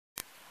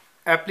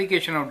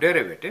Application of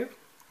derivative,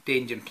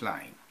 tangent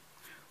line.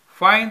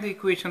 Find the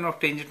equation of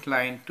tangent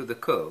line to the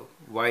curve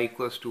y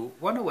equals to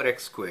 1 over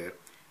x square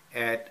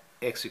at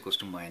x equals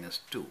to minus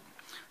 2.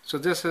 So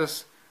this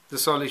is the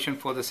solution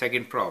for the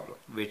second problem,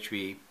 which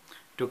we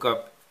took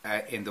up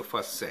in the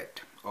first set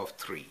of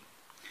 3.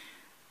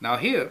 Now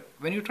here,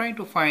 when you're trying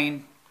to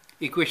find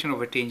equation of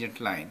a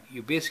tangent line,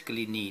 you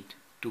basically need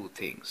two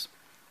things.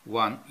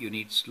 One, you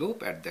need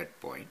slope at that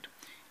point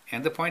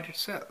and the point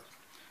itself.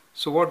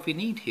 So what we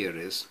need here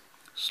is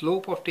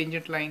slope of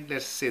tangent line.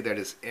 Let's say that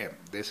is m.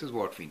 This is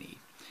what we need,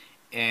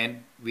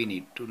 and we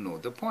need to know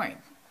the point.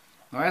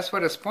 Now as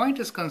far as point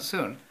is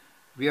concerned,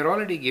 we are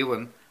already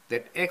given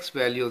that x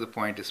value of the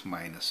point is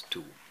minus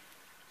 2.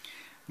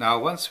 Now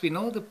once we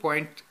know the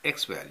point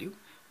x value,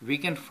 we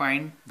can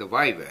find the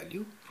y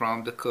value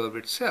from the curve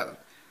itself.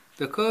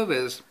 The curve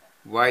is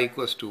y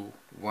equals to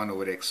 1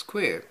 over x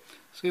square.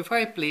 So if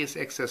I place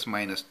x as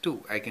minus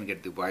 2, I can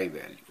get the y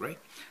value, right?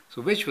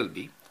 So which will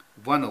be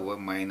 1 over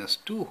minus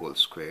 2 whole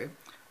square,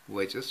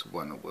 which is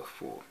 1 over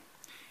 4.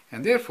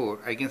 And therefore,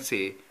 I can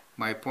say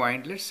my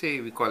point, let's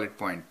say we call it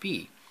point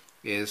P,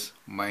 is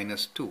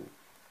minus 2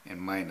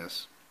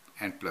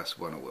 and plus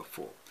 1 over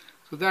 4.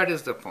 So that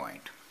is the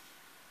point.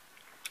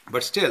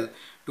 But still,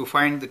 to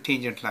find the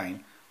tangent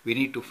line, we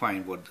need to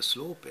find what the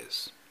slope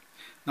is.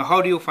 Now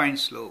how do you find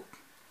slope?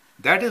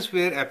 That is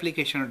where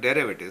application of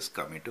derivatives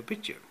come into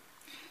picture.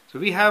 So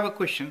we have a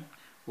question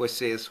which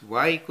says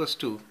y equals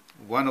to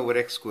 1 over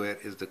x square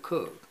is the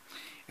curve,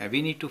 and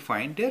we need to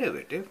find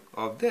derivative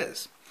of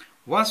this.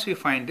 Once we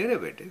find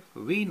derivative,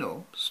 we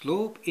know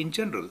slope in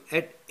general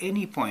at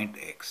any point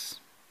x,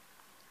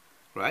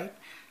 right?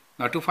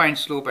 Now to find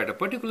slope at a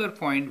particular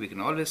point, we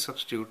can always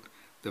substitute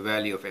the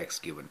value of x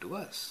given to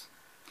us.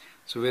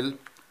 So we'll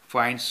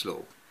find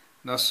slope.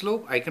 Now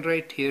slope, I can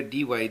write here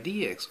dy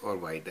dx or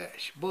y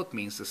dash. Both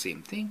means the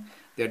same thing.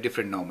 They are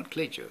different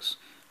nomenclatures.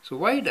 So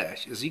y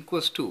dash is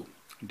equals to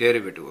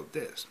derivative of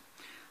this.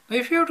 Now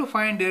if you have to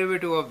find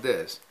derivative of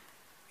this,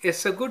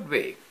 it's a good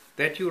way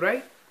that you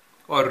write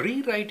or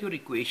rewrite your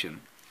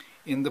equation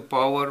in the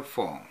power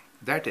form.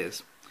 That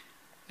is,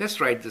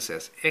 let's write this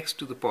as x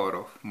to the power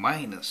of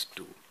minus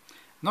 2.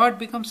 Now it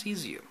becomes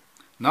easier.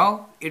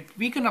 Now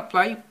we can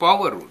apply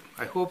power rule.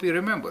 I hope you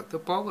remember the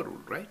power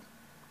rule, right?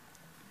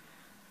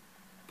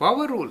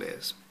 Power rule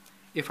is,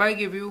 if I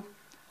give you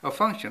a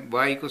function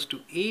y equals to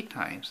a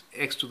times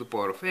x to the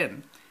power of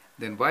n,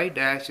 then y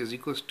dash is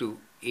equals to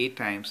a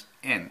times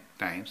n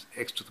times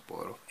x to the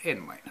power of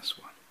n minus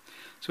 1.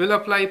 So we'll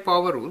apply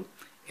power rule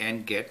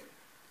and get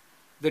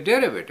the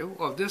derivative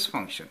of this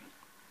function.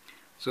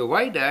 So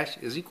y dash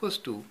is equals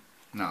to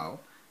now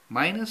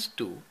minus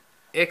 2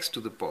 x to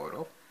the power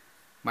of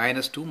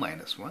minus 2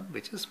 minus 1,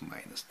 which is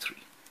minus 3.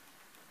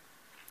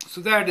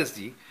 So that is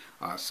the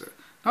answer.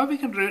 Now we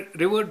can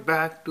revert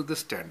back to the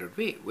standard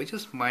way, which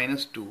is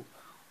minus 2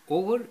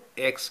 over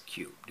x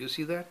cubed. Do you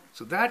see that?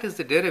 So that is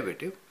the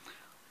derivative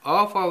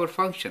of our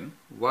function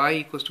y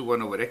equals to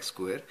 1 over x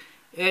square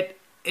at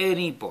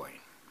any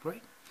point,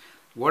 right?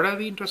 What are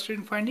we interested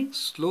in finding?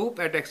 Slope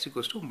at x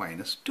equals to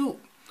minus 2.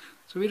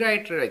 So we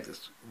write it like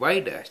this. Y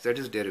dash, that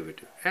is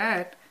derivative,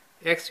 at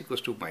x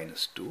equals to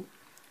minus 2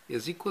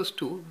 is equals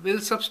to,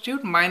 we'll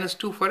substitute minus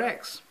 2 for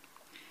x.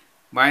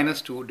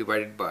 Minus 2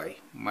 divided by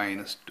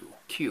minus 2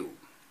 cube.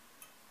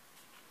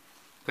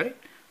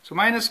 Correct? So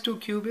minus 2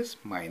 cube is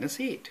minus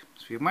 8.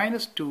 So we have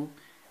minus 2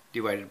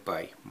 divided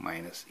by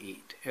minus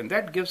 8. And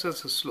that gives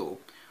us a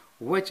slope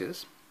which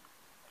is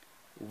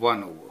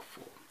 1 over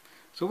 4.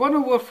 So 1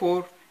 over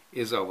 4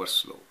 is our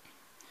slope.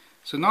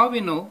 So now we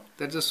know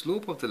that the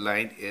slope of the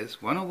line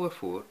is 1 over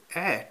 4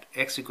 at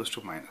x equals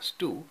to minus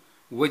 2,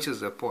 which is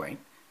the point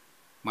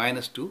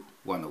minus 2,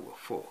 1 over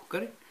 4.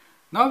 Correct?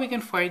 Now we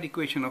can find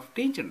equation of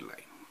tangent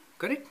line.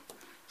 Correct?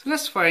 So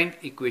let's find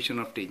equation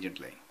of tangent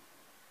line.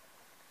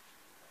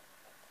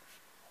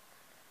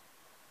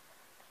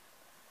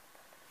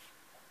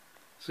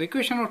 So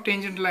equation of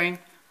tangent line,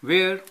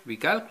 where we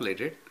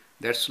calculated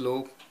that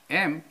slope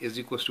m is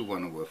equals to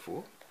 1 over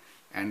 4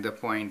 and the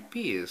point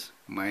P is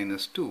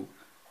minus 2,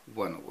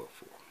 1 over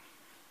 4.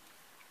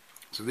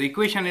 So the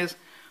equation is,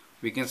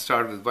 we can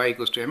start with y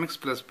equals to mx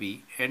plus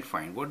b and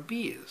find what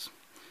b is.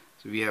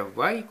 So we have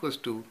y equals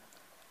to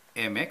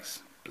mx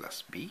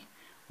plus b,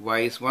 y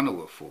is 1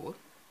 over 4,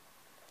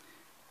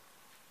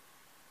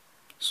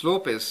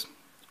 slope is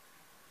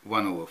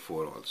 1 over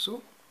 4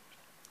 also,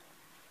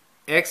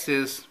 x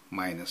is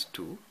minus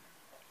 2,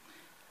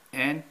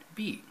 and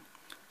b.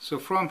 So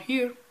from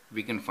here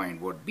we can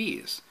find what b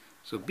is.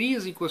 So b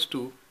is equals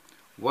to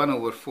 1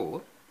 over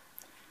 4,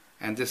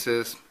 and this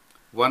is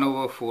 1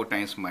 over 4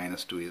 times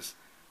minus 2 is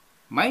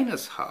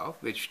minus half,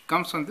 which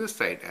comes on this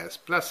side as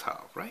plus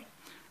half, right?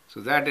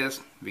 So that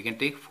is, we can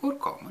take 4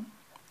 common,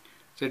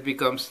 so it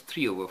becomes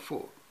 3 over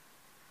 4.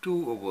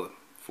 2 over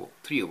 4,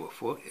 3 over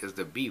 4 is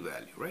the b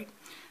value, right?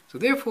 So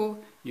therefore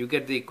you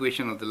get the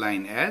equation of the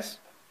line as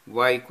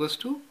y equals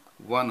to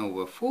 1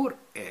 over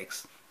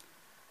 4x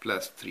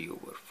plus 3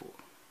 over 4.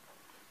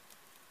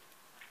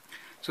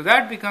 So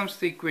that becomes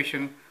the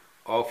equation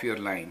of your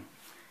line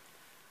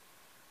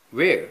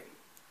where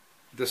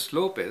the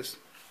slope is,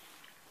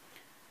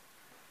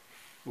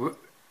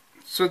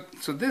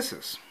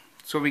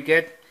 so we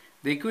get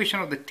the equation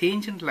of the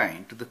tangent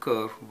line to the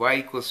curve y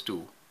equals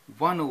to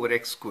 1 over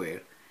x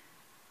squared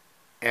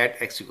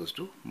at x equals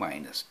to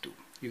minus 2.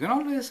 You can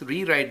always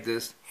rewrite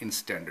this in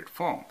standard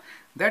form.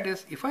 That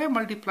is, if I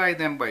multiply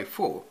them by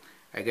 4,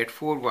 I get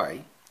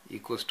 4y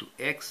equals to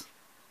x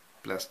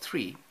plus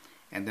 3,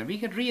 and then we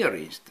can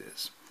rearrange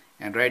this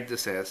and write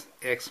this as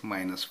x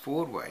minus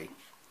 4y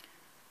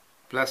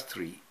plus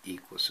 3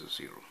 equals to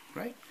 0,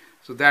 right?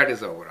 So that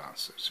is our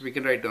answer. So we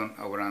can write down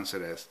our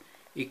answer as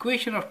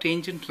equation of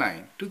tangent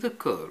line to the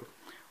curve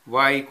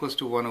y equals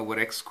to 1 over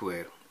x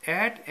squared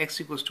at x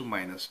equals to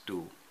minus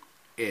 2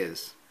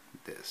 is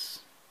this.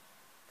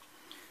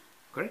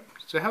 Correct?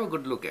 So have a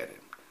good look at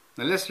it.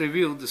 Now let's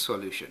review the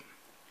solution.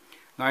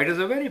 Now it is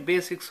a very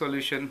basic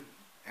solution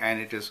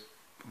and it is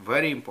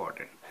very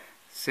important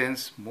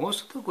since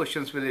most of the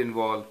questions will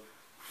involve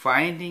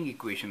finding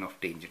equation of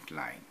tangent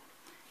line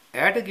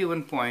at a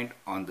given point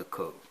on the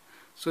curve.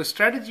 So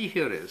strategy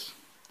here is,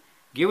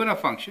 given a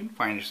function,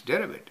 find its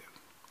derivative,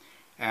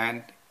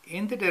 and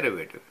in the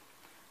derivative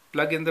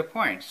plug in the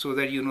point so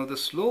that you know the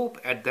slope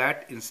at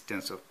that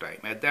instance of time,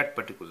 at that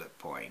particular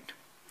point.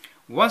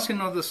 Once you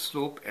know the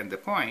slope and the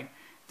point,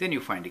 then you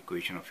find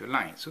equation of your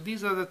line. So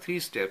these are the 3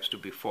 steps to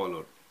be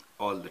followed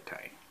all the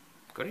time.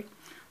 Correct?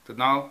 So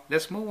now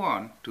let's move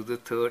on to the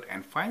third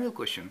and final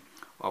question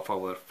of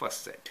our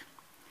first set.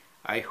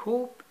 I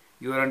hope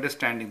you are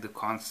understanding the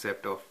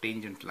concept of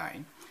tangent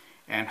line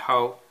and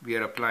how we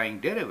are applying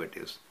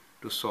derivatives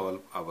to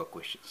solve our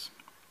questions.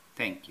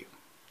 Thank you.